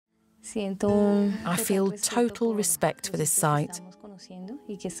I feel total respect for this site.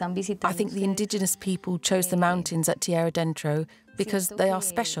 I think the indigenous people chose the mountains at Tierradentro because they are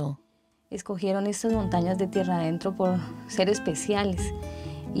special. Escogieron estas montañas de Tierradentro por ser especiales.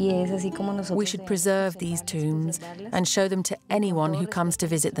 We should preserve these tombs and show them to anyone who comes to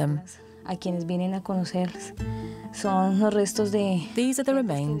visit them. These are the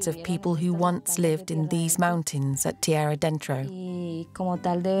remains of people who once lived in these mountains at Tierradentro.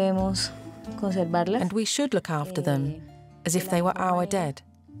 And we should look after them as if they were our dead,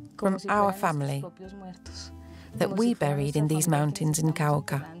 from our family, that we buried in these mountains in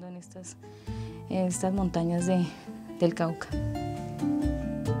Cauca.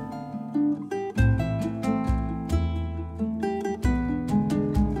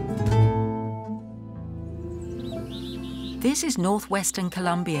 This is northwestern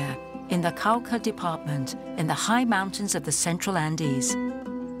Colombia, in the Cauca department, in the high mountains of the Central Andes.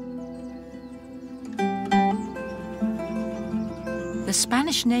 The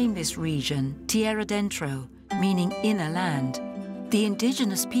Spanish named this region Tierradentro, meaning inner land. The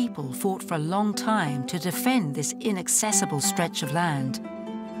indigenous people fought for a long time to defend this inaccessible stretch of land.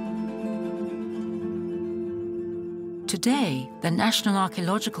 Today, the National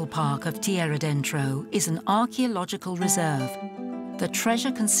Archaeological Park of Tierradentro is an archaeological reserve. The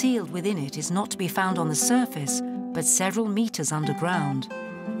treasure concealed within it is not to be found on the surface, but several meters underground,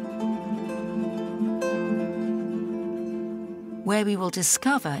 where we will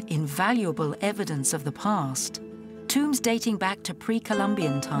discover invaluable evidence of the past, tombs dating back to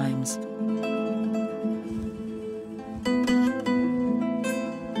pre-Columbian times.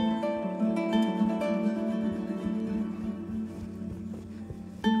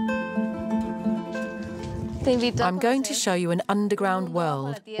 I'm going to show you an underground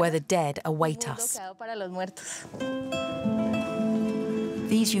world where the dead await us.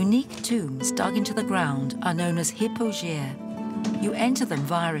 These unique tombs dug into the ground are known as hypogea. You enter them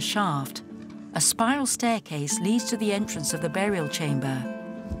via a shaft. A spiral staircase leads to the entrance of the burial chamber.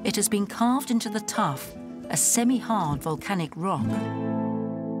 It has been carved into the tuff, a semi-hard volcanic rock.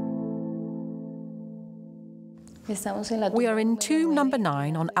 We are in tomb number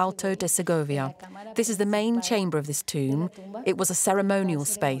 9 on Alto de Segovia. This is the main chamber of this tomb. It was a ceremonial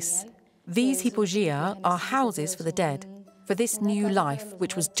space. These hypogea are houses for the dead, for this new life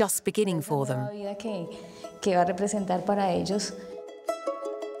which was just beginning for them.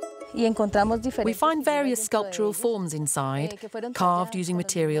 We find various sculptural forms inside, carved using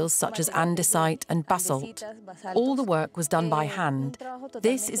materials such as andesite and basalt. All the work was done by hand.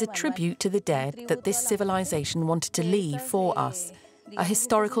 This is a tribute to the dead that this civilization wanted to leave for us, a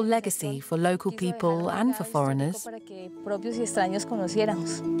historical legacy for local people and for foreigners.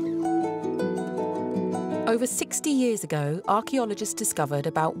 Over 60 years ago, archaeologists discovered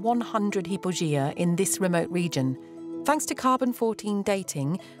about 100 hypogea in this remote region. Thanks to carbon-14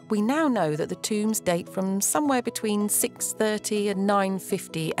 dating, we now know that the tombs date from somewhere between 630 and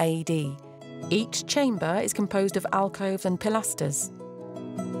 950 AD. Each chamber is composed of alcoves and pilasters.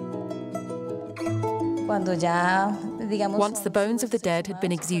 Once the bones of the dead had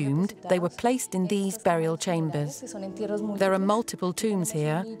been exhumed, they were placed in these burial chambers. There are multiple tombs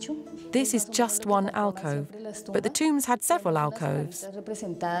here. This is just one alcove, but the tombs had several alcoves.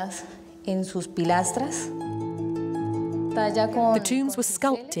 The tombs were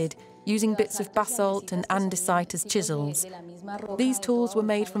sculpted using bits of basalt and andesite as chisels. These tools were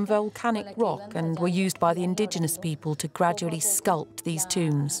made from volcanic rock and were used by the indigenous people to gradually sculpt these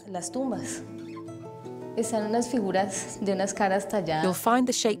tombs. You'll find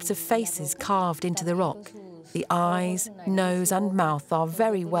the shapes of faces carved into the rock. The eyes, nose and mouth are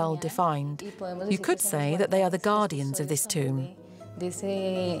very well defined. You could say that they are the guardians of this tomb.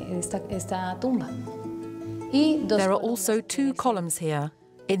 There are also 2 columns here,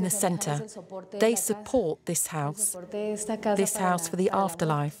 in the centre. They support this house for the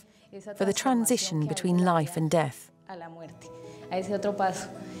afterlife, for the transition between life and death.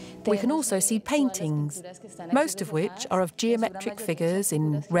 We can also see paintings, most of which are of geometric figures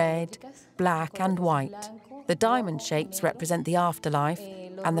in red, black and white. The diamond shapes represent the afterlife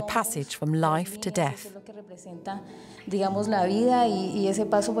and the passage from life to death.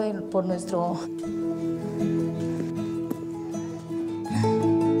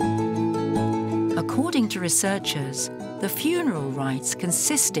 According to researchers, the funeral rites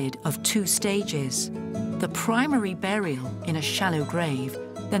consisted of 2 stages: the primary burial in a shallow grave,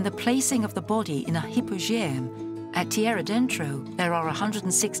 then the placing of the body in a hypogeum. At Tierradentro, there are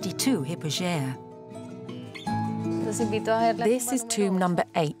 162 hypogea. This is tomb number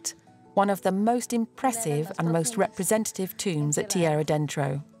 8, one of the most impressive and most representative tombs at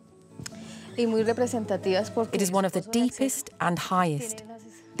Tierradentro. It is one of the deepest and highest.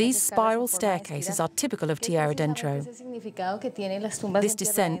 These spiral staircases are typical of Tierradentro. This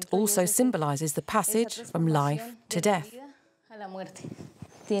descent also symbolises the passage from life to death.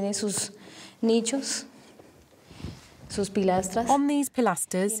 On these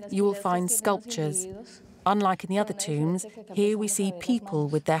pilasters, you will find sculptures. Unlike in the other tombs, here we see people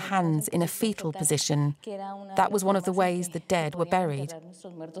with their hands in a fetal position. That was one of the ways the dead were buried.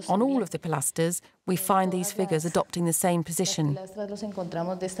 On all of the pilasters, we find these figures adopting the same position.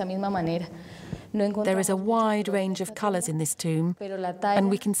 There is a wide range of colours in this tomb, and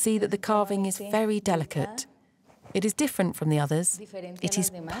we can see that the carving is very delicate. It is different from the others. It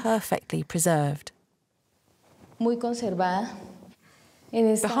is perfectly preserved.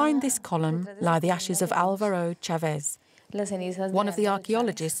 Behind this column lie the ashes of Alvaro Chavez, one of the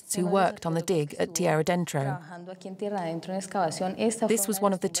archaeologists who worked on the dig at Tierradentro. This was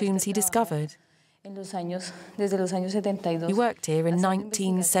one of the tombs he discovered. He worked here in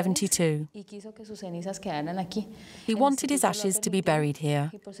 1972. He wanted his ashes to be buried here,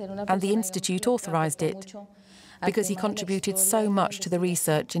 and the Institute authorised it, because he contributed so much to the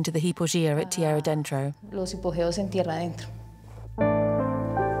research into the hypogea at Tierradentro.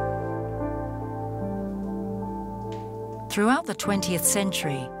 Throughout the 20th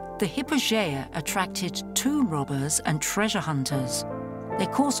century, the hypogea attracted tomb robbers and treasure hunters. They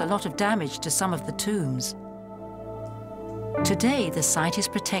caused a lot of damage to some of the tombs. Today, the site is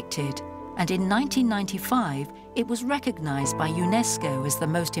protected, and in 1995, it was recognized by UNESCO as the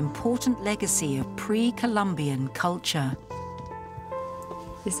most important legacy of pre-Colombian culture.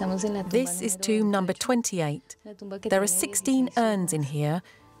 This is tomb number 28. There are 16 urns in here,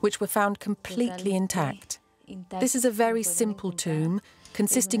 which were found completely intact. This is a very simple tomb,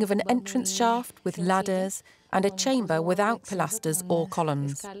 consisting of an entrance shaft with ladders and a chamber without pilasters or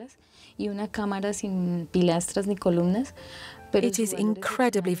columns. It is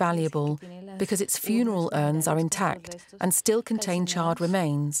incredibly valuable because its funeral urns are intact and still contain charred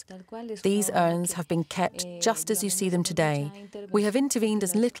remains. These urns have been kept just as you see them today. We have intervened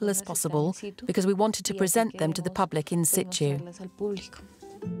as little as possible because we wanted to present them to the public in situ.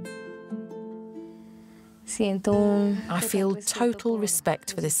 I feel total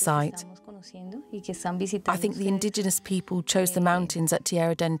respect for this site. I think the indigenous people chose the mountains at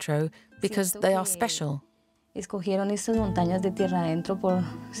Tierradentro because they are special. We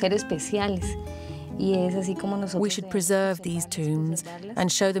should preserve these tombs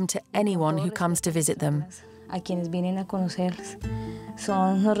and show them to anyone who comes to visit them.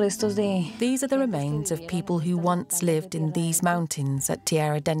 These are the remains of people who once lived in these mountains at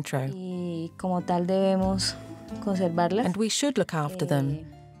Tierradentro. And we should look after them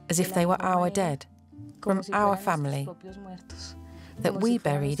as if they were our dead, from our family, that we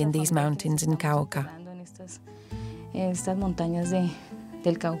buried in these mountains in Cauca.